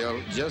still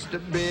just a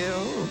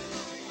bill.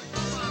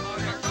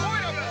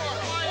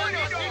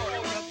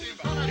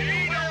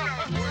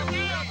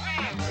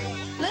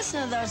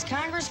 Listen to those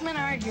congressmen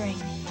arguing.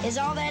 Is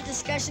all that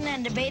discussion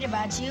and debate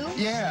about you?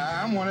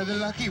 Yeah, I'm one of the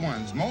lucky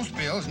ones. Most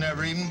bills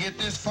never even get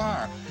this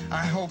far.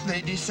 I hope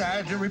they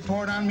decide to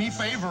report on me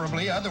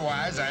favorably,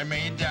 otherwise I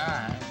may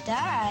die.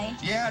 Die?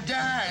 Yeah,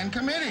 die in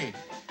committee.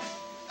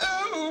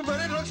 Oh, but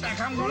it looks like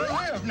I'm going to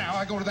live. Now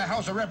I go to the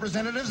House of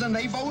Representatives and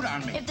they vote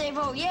on me. If they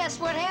vote yes,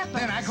 what happens?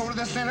 Then I go to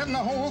the Senate and the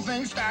whole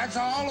thing starts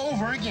all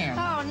over again.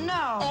 Oh,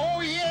 no.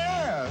 Oh,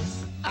 yes.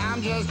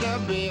 I'm just a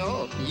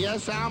bill,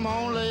 yes, I'm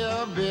only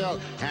a bill,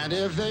 and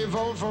if they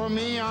vote for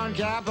me on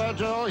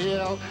Capitol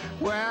Hill,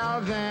 well,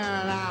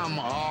 then I'm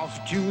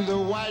off to the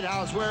White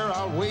House where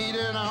I'll wait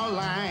in a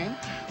line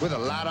with a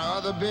lot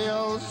of other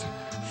bills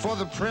for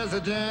the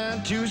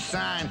president to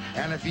sign,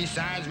 and if he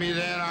signs me,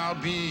 then I'll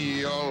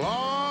be a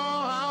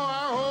law.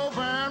 I hope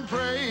and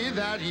pray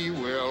that he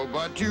will,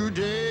 but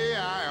today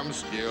I am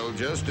still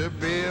just a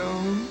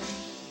bill.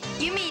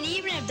 You mean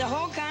even if the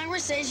whole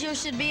Congress says you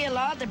should be a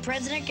law, the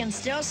president can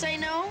still say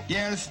no?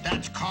 Yes,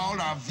 that's called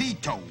a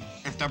veto.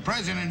 If the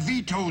president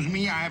vetoes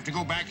me, I have to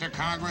go back to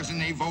Congress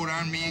and they vote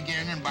on me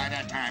again, and by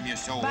that time you're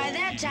so By old.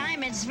 that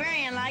time, it's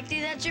very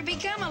unlikely that you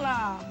become a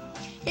law.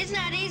 It's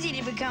not easy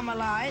to become a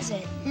law, is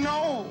it?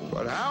 No,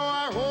 but how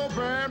I hope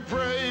and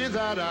pray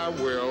that I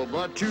will,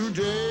 but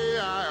today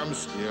I am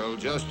still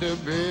just a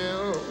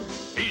bill.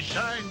 He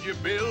signed your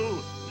bill,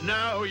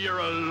 now you're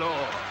a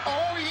law.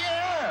 Oh,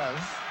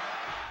 yes.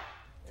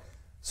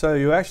 So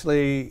you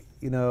actually,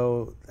 you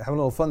know, having a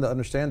little fun to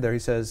understand there. He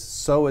says,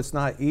 so it's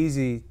not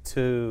easy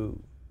to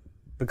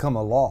become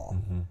a law.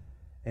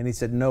 And he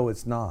said, no,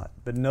 it's not.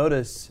 But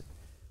notice,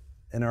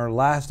 in our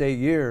last 8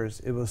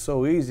 years, it was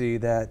so easy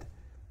that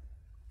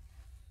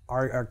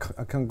our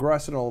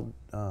congressional,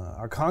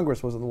 our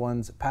Congress was the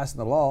ones passing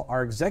the law.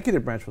 Our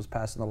executive branch was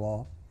passing the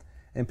law.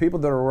 And people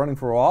that are running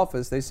for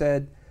office, they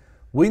said,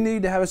 we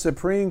need to have a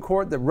Supreme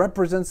Court that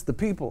represents the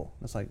people.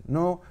 It's like,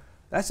 no,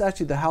 that's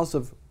actually the House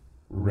of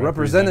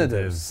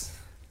Representatives.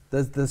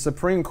 The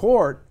Supreme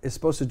Court is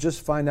supposed to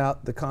just find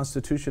out the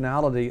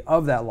constitutionality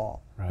of that law.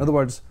 Right. In other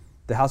words,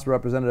 the House of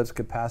Representatives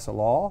could pass a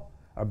law,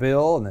 a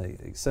bill, and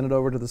they send it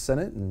over to the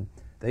Senate, and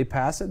they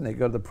pass it, and they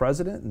go to the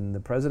president, and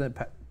the president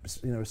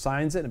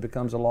signs it, and it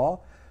becomes a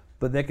law.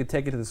 But they could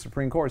take it to the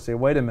Supreme Court and say,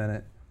 wait a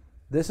minute,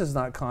 this is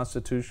not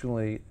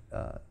constitutionally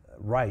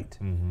right.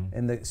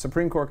 And the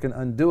Supreme Court can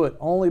undo it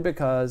only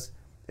because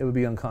it would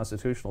be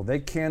unconstitutional. They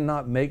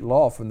cannot make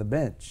law from the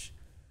bench,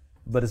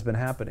 but it's been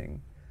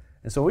happening.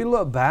 And so we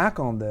look back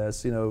on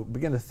this,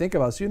 begin to think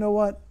about, so you know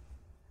what?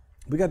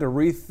 We got to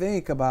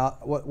rethink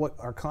about what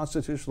our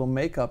constitutional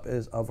makeup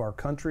is of our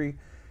country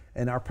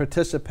and our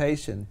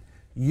participation.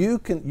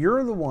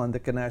 You're the one that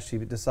can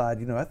actually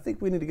decide, I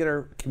think we need to get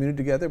our community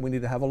together, we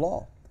need to have a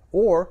law.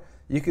 Or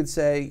you could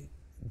say,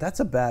 that's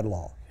a bad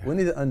law. Yeah. We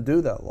need to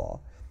undo that law.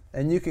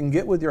 And you can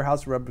get with your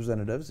House of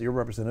Representatives, your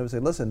representatives, say,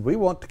 listen, we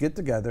want to get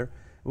together,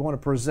 we want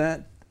to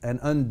present an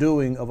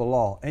undoing of a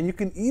law. And you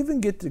can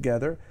even get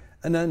together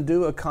and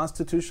undo a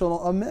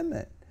constitutional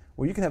amendment,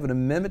 where you can have an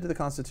amendment to the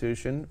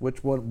Constitution,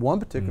 which one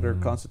particular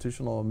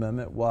constitutional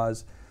amendment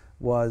was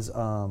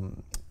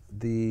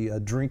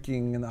the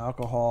drinking and the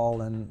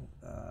alcohol, and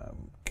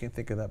can't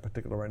think of that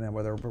particular right now,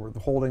 where they were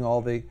holding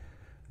all the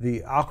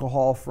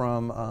alcohol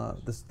from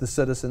the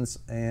citizens,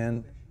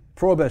 and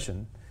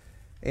prohibition.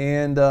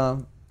 And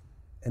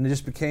it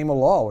just became a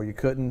law where you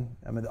couldn't,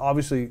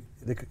 obviously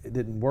it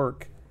didn't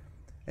work.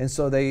 And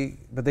so they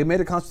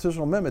made a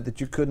constitutional amendment that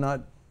you could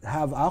not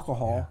have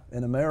alcohol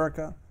in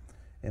America,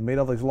 and made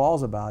all these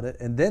laws about it.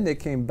 And then they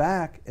came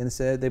back and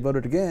said, they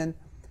voted again,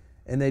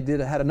 and they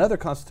had another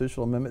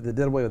constitutional amendment that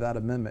did away with that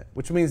amendment,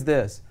 which means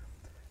this,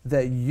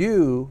 that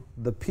you,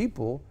 the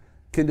people,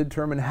 can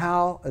determine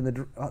how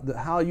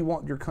you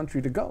want your country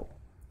to go.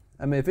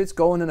 If it's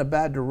going in a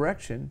bad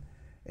direction,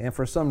 and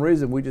for some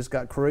reason we just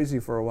got crazy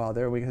for a while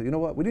there, you know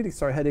what, we need to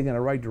start heading in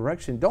the right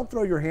direction. Don't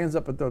throw your hands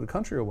up and throw the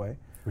country away.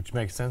 Which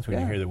makes sense when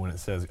you hear that, when it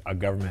says a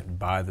government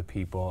by the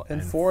people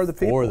and for the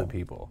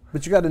people.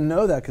 But you got to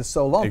know that, because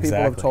so long people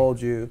have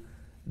told you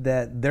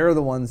that they're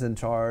the ones in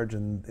charge,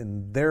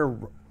 and they're,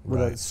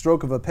 with a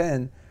stroke of a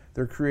pen,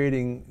 they're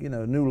creating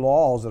new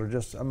laws that are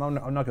just, I'm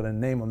not going to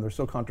name them, they're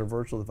so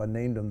controversial if I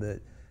named them that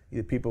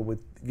people would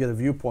get a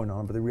viewpoint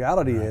on. But the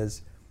reality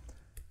is,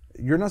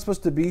 you're not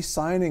supposed to be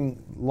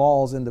signing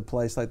laws into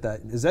place like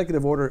that.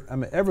 Executive order,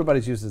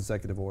 everybody's used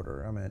executive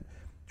order.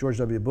 George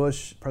W.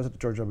 Bush,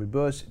 President George W.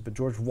 Bush, but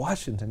George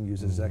Washington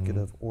used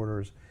executive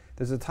orders.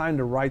 There's a time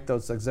to write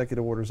those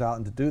executive orders out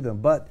and to do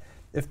them. But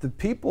if the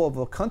people of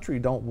a country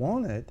don't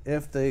want it,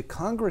 if the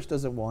Congress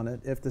doesn't want it,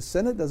 if the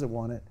Senate doesn't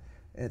want it,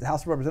 if the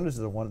House of Representatives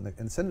doesn't want it,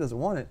 and the Senate doesn't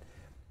want it,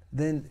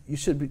 then you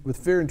should be, with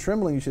fear and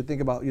trembling, you should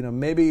think about,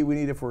 maybe we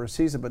need it for a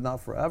season, but not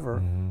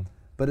forever.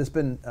 But it's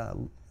been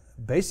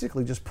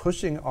basically just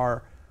pushing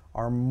our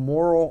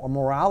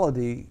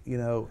morality,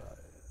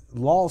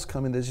 laws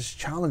coming that's just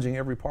challenging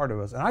every part of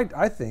us. And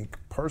I think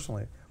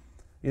personally,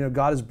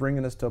 God is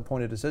bringing us to a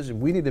point of decision.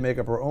 We need to make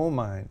up our own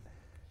mind,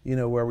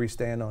 where we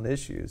stand on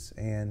issues.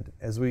 And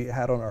as we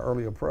had on our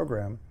earlier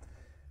program,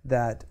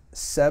 that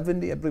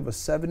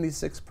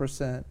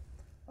 76%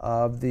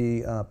 of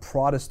the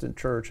Protestant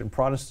church, and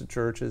Protestant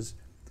churches,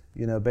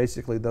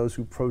 basically those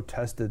who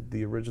protested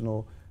the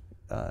original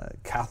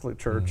Catholic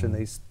Church, and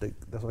that's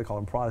what they call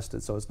them,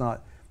 Protestants. So it's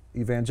not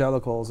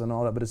evangelicals and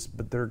all that,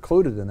 but they're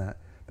included in that.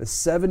 But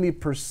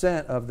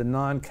 70% of the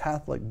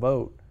non-Catholic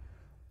vote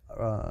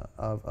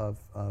of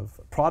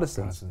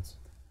Protestants,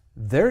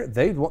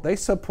 they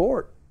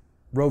support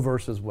Roe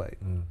versus Wade.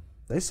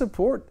 They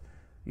support,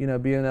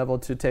 being able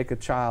to take a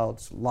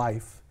child's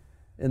life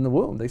in the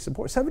womb. They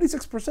support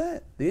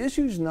 76%. The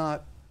issue is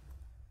not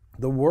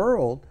the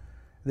world.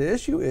 The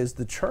issue is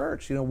the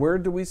church. Where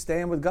do we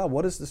stand with God?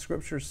 What does the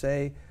Scripture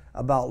say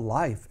about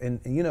life?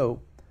 And we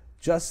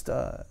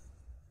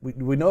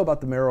know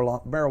about the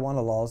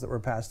marijuana laws that were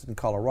passed in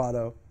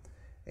Colorado,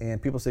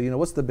 and people say,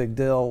 what's the big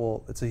deal?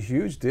 Well, it's a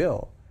huge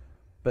deal.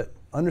 But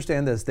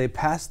understand this, they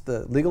passed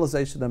the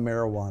legalization of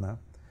marijuana.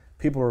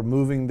 People are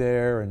moving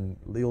there, and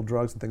legal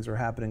drugs and things are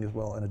happening as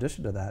well in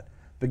addition to that.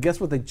 But guess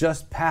what they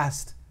just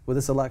passed with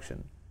this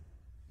election?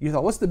 You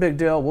thought, what's the big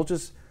deal? We'll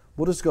just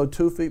go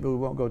 2 feet, but we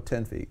won't go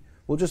 10 feet.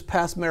 We'll just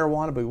pass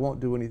marijuana, but we won't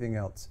do anything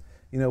else.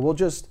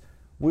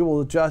 We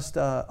will just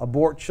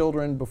abort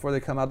children before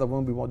they come out of the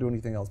womb. We won't do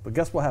anything else. But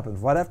guess what happens?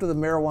 Right after the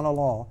marijuana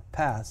law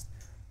passed,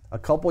 a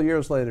couple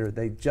years later,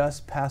 they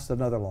just passed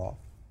another law,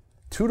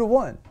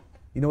 2-1.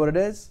 You know what it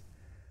is?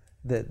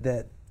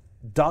 That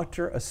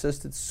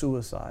doctor-assisted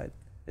suicide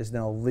is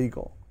now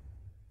legal.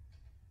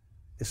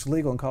 It's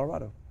legal in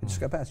Colorado. It just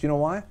got passed. You know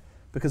why?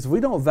 Because if we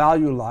don't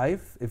value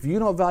life, if you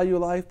don't value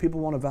life, people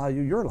want to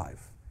value your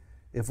life.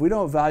 If we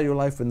don't value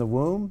life in the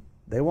womb,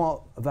 they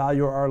won't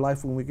value our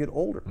life when we get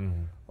older.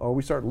 Or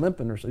we start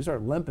limping, or so you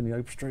start limping,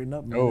 you straighten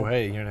up.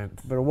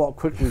 Better walk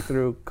quickly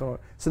through.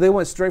 So they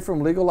went straight from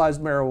legalized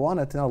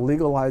marijuana to now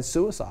legalized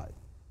suicide.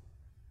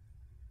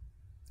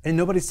 And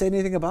nobody said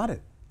anything about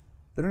it.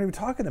 They're not even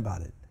talking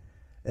about it.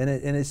 And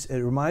it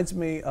reminds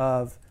me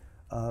of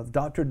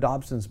Dr.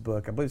 Dobson's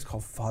book. I believe it's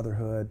called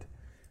Fatherhood.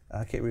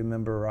 I can't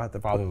remember.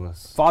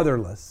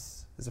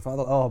 Fatherless. Is it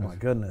Father? Oh my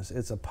goodness.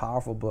 It's a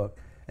powerful book.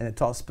 And it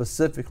talks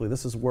specifically,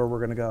 this is where we're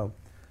going to go.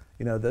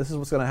 This is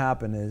what's going to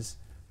happen is,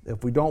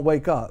 if we don't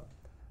wake up,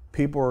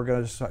 people are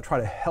going to try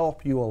to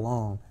help you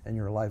along in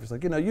your life. It's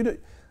like,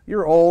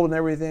 you're old and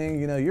everything.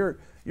 You know,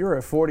 you're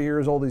at 40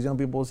 years old. These young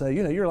people will say,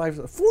 you know, your life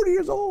is 40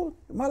 years old.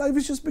 My life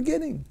is just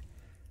beginning.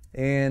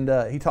 And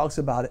he talks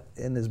about it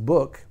in his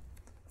book,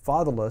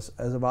 Fatherless,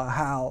 as about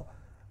how,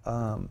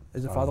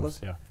 is it Fatherless?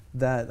 Yeah.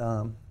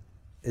 That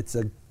it's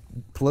a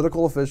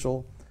political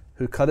official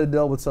who cut a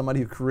deal with somebody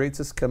who creates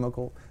this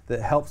chemical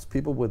that helps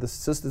people with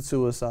assisted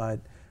suicide,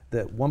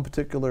 that one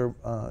particular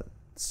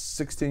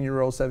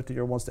 16-year-old,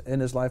 17-year-old wants to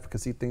end his life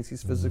because he thinks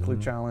he's physically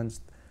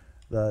challenged.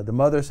 The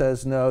mother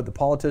says no, the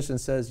politician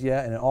says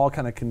yeah, and it all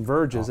kind of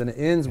converges, and it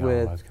ends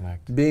with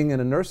being in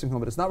a nursing home,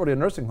 but it's not really a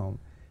nursing home.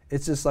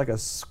 It's just like a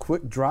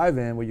quick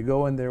drive-in where you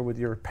go in there with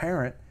your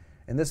parent,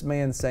 and this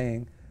man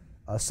saying,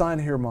 sign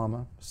here,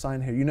 mama, sign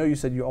here. You know, you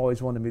said you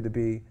always wanted me to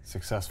be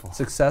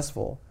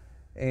successful.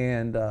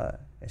 And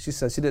she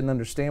said she didn't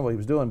understand what he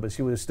was doing, but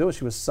she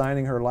was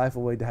signing her life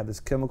away to have this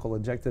chemical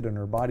injected in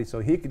her body so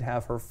he could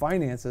have her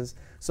finances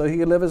so he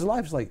could live his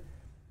life. It's like,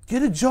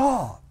 get a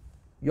job.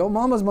 Your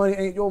mama's money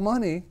ain't your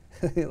money.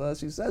 Well,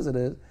 she says it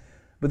is.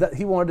 But that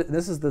he wanted,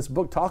 this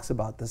book talks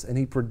about this, and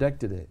he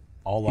predicted it.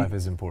 All life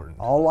is important.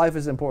 All life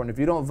is important. If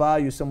you don't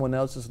value someone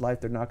else's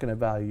life, they're not going to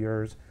value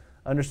yours.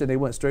 Understand, they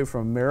went straight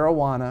from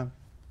marijuana,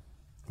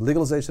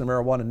 legalization of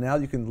marijuana. Now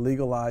you can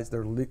legalize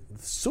their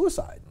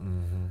suicide.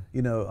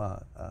 You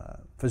know,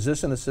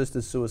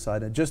 physician-assisted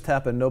suicide. It just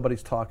happened.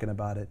 Nobody's talking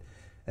about it.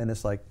 And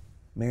it's like,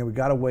 man, we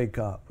got to wake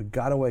up. We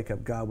got to wake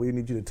up. God, we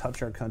need you to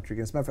touch our country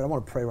again. As a matter of fact, I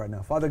want to pray right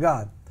now. Father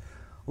God,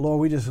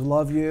 Lord, we just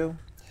love you.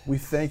 We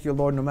thank you,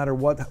 Lord, no matter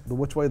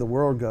which way the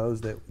world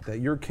goes, that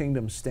your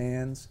kingdom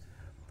stands.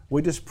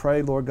 We just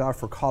pray, Lord God,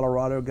 for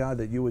Colorado, God,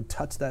 that you would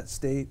touch that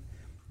state,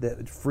 that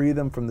would free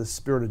them from the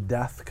spirit of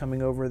death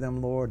coming over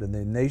them, Lord, and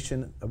the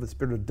nation of the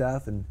spirit of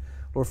death. And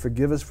Lord,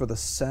 forgive us for the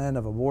sin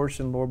of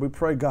abortion, Lord. We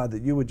pray, God,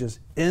 that you would just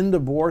end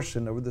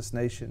abortion over this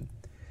nation.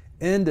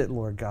 End it,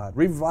 Lord God.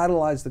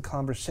 Revitalize the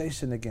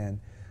conversation again.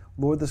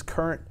 Lord, this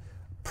current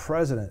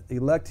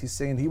president-elect, he's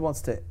saying he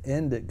wants to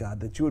end it, God,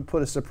 that you would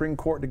put a Supreme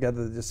Court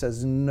together that just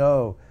says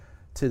no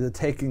to the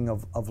taking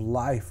of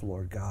life,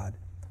 Lord God.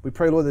 We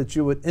pray, Lord, that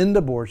you would end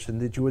abortion,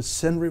 that you would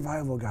send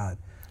revival, God,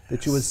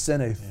 that you would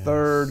send a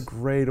third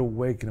great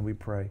awakening, we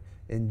pray.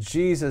 In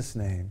Jesus'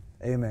 name,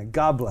 amen.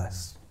 God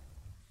bless.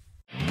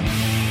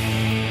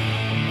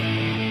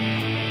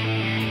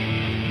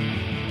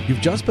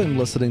 You've just been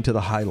listening to the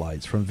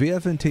highlights from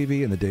VFN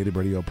TV and the Daily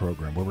Radio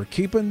program, where we're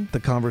keeping the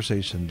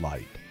conversation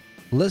light.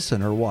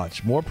 Listen or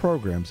watch more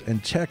programs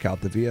and check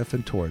out the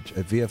VFN Torch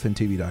at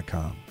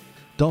VFNTV.com.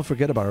 Don't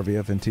forget about our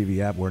VFN TV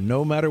app, where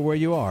no matter where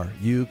you are,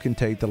 you can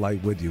take the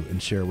light with you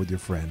and share with your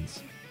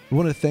friends. We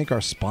want to thank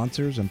our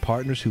sponsors and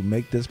partners who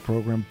make this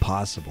program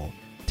possible.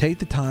 Take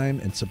the time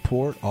and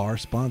support our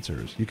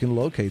sponsors. You can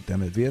locate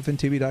them at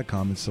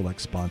VFNTV.com and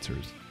select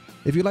sponsors.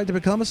 If you'd like to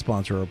become a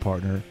sponsor or a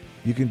partner,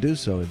 you can do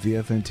so at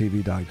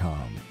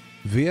VFNTV.com.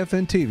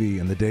 VFN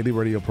TV and the Daily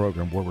Radio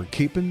program, where we're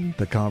keeping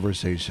the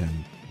conversation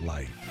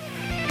light.